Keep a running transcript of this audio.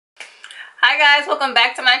Hi guys, welcome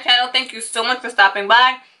back to my channel. Thank you so much for stopping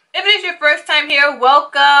by. If it is your first time here,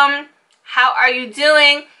 welcome. How are you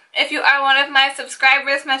doing? If you are one of my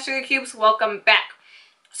subscribers, my sugar cubes, welcome back.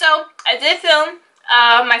 So I did film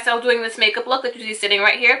myself doing this makeup look that you see sitting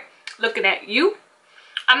right here, looking at you.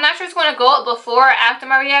 I'm not sure it's going to go up before or after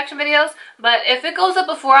my reaction videos, but if it goes up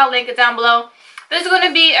before, I'll link it down below. This is going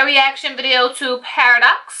to be a reaction video to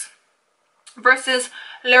Paradox versus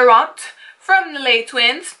Laurent from the Lay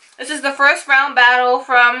Twins. This is the first round battle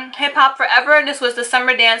from Hiphop Forever, and this was the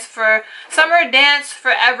Summer Dance Forever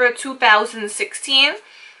 2016.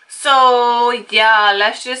 So yeah,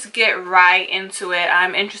 let's just get right into it.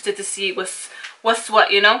 I'm interested to see what's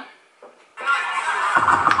what, you know.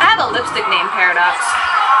 I have a lipstick named Paradox.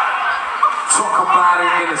 Talk about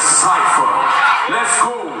it in a cipher. Let's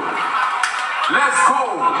go. Let's go.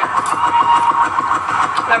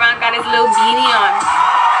 Laurent got his little beanie on.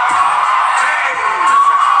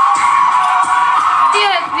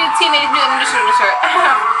 Yeah, Teenage Mutant Ninja Turtle shirt.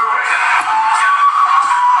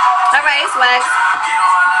 Alright, swags.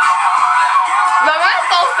 Laurent's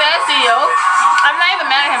so fancy, yo. I'm not even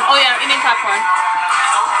mad at him. Oh yeah, I'm eating popcorn.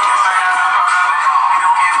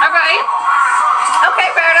 Alright. Okay,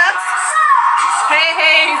 Paradox. Hey,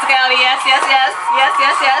 hey, musicality. Yes, yes, yes. Yes,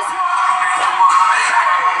 yes, yes.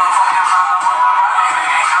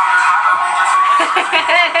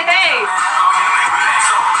 Hey.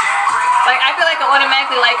 Like, I feel like I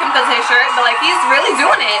automatically like him because of his shirt, but like, he's really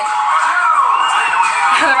doing it.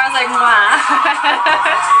 Laurent's like, mwah.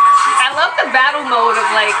 I love the battle mode of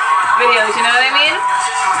like videos, you know what I mean?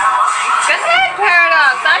 Go ahead,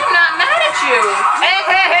 Paradox. I'm not mad at you. Hey,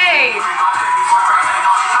 hey, hey.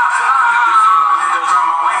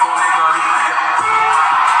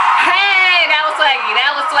 Hey, that was swaggy.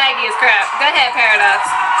 That was swaggy as crap. Go ahead, Paradox.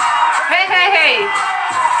 Hey, hey, hey.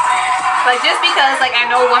 Like, just because, like, I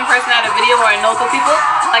know one person at a video or I know some people,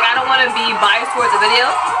 like, I don't want to be biased towards the video.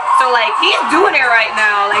 So, like, he's doing it right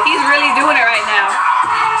now. Like, he's really doing it right now.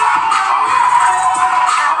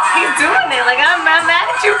 He's doing it. Like, I'm not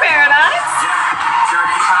mad at you, Paradox.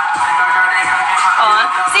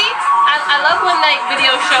 Aw. See? I love when, like,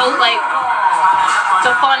 videos show, like,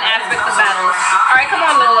 the fun aspect of battles. Alright, come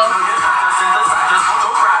on, Lolo.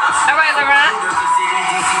 Alright, Laurent.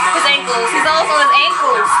 His ankles. He's almost on his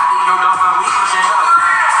ankles.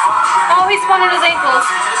 Oh, he's spun on his ankles.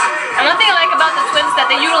 And one thing I like about the twins is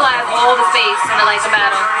that they utilize all the space in the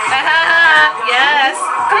battle. Yes.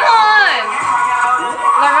 Come on.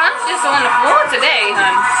 Laurent's just on the floor today,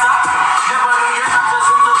 hun.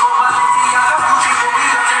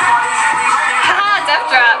 Haha, death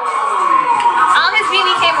drop. Oh, his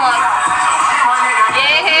beanie came off.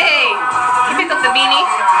 Yay. He picked up the beanie.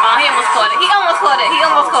 Oh, he almost caught it. He almost caught it. He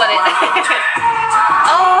almost caught it.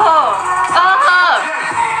 Oh. Oh.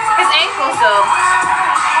 His ankles, though.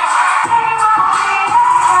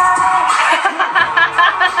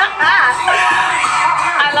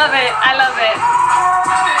 I love it. I love it.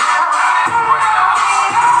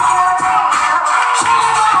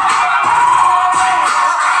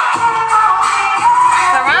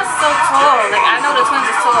 Laurent's so tall. Like, I know the twins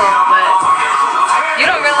are tall, but you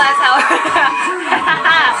don't realize how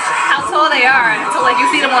how tall they are until, like, you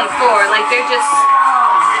see them on the floor. Like, they're just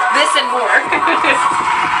this and more.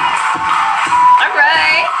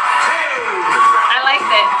 Alright. I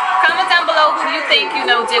liked it. Comment down below who you think, you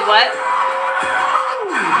know, did what.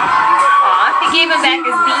 Aw, he gave him back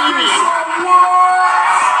his beanie.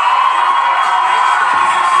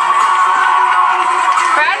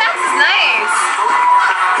 Paradox is nice.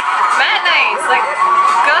 Mad nice. Like,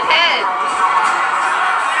 go ahead.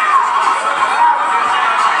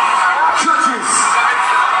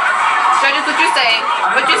 Judges, what you say?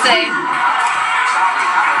 What you say?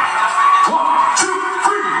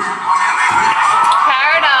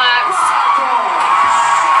 Paradox.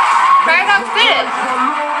 Paradox did it.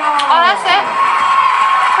 Oh, that's it?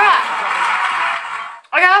 Crap.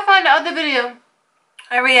 I gotta find the other video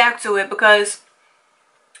and react to it, because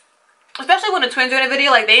especially when the twins are in a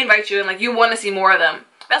video, like, they invite you and, like, you want to see more of them.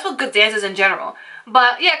 That's what good dances in general.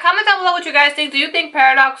 But yeah, comment down below what you guys think. Do you think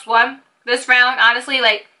Paradox won this round? Honestly,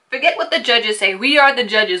 like, forget what the judges say. We are the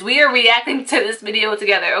judges. We are reacting to this video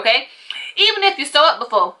together, okay? Even if you saw it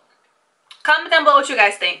before, comment down below what you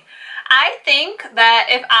guys think. I think that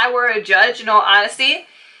if I were a judge, in all honesty,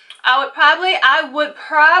 I would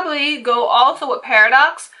probably go also with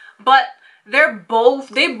Paradox, but they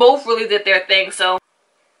both really did their thing. So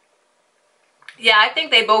yeah, I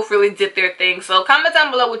think they both really did their thing. So comment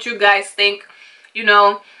down below what you guys think. You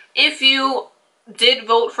know, if you did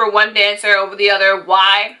vote for one dancer over the other,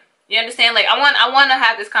 why? You understand? Like, I want to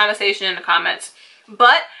have this conversation in the comments.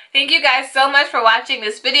 But Thank you guys so much for watching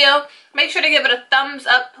this video. Make sure to give it a thumbs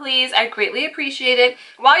up, please. I greatly appreciate it.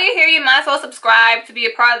 While you're here, you might as well subscribe to be a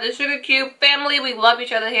part of the Sugar Cube family. We love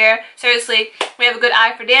each other here. Seriously, we have a good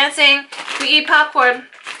eye for dancing. We eat popcorn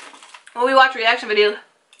when we watch reaction videos.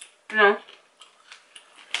 You know,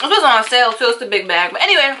 this was on sale, so it's the big bag. But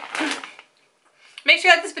anyway, make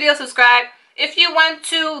sure you like this video, subscribe. If you want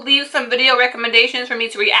to leave some video recommendations for me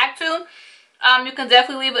to react to, you can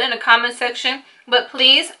definitely leave it in the comment section. But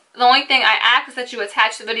please, the only thing I ask is that you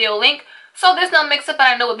attach the video link so there's no mix-up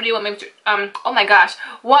and I know what video want me to, oh my gosh,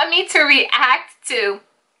 want me to react to.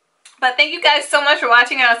 But thank you guys so much for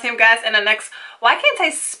watching, and I'll see you guys in the next, why can't I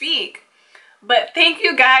speak? But thank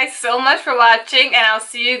you guys so much for watching, and I'll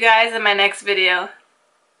see you guys in my next video.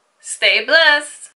 Stay blessed.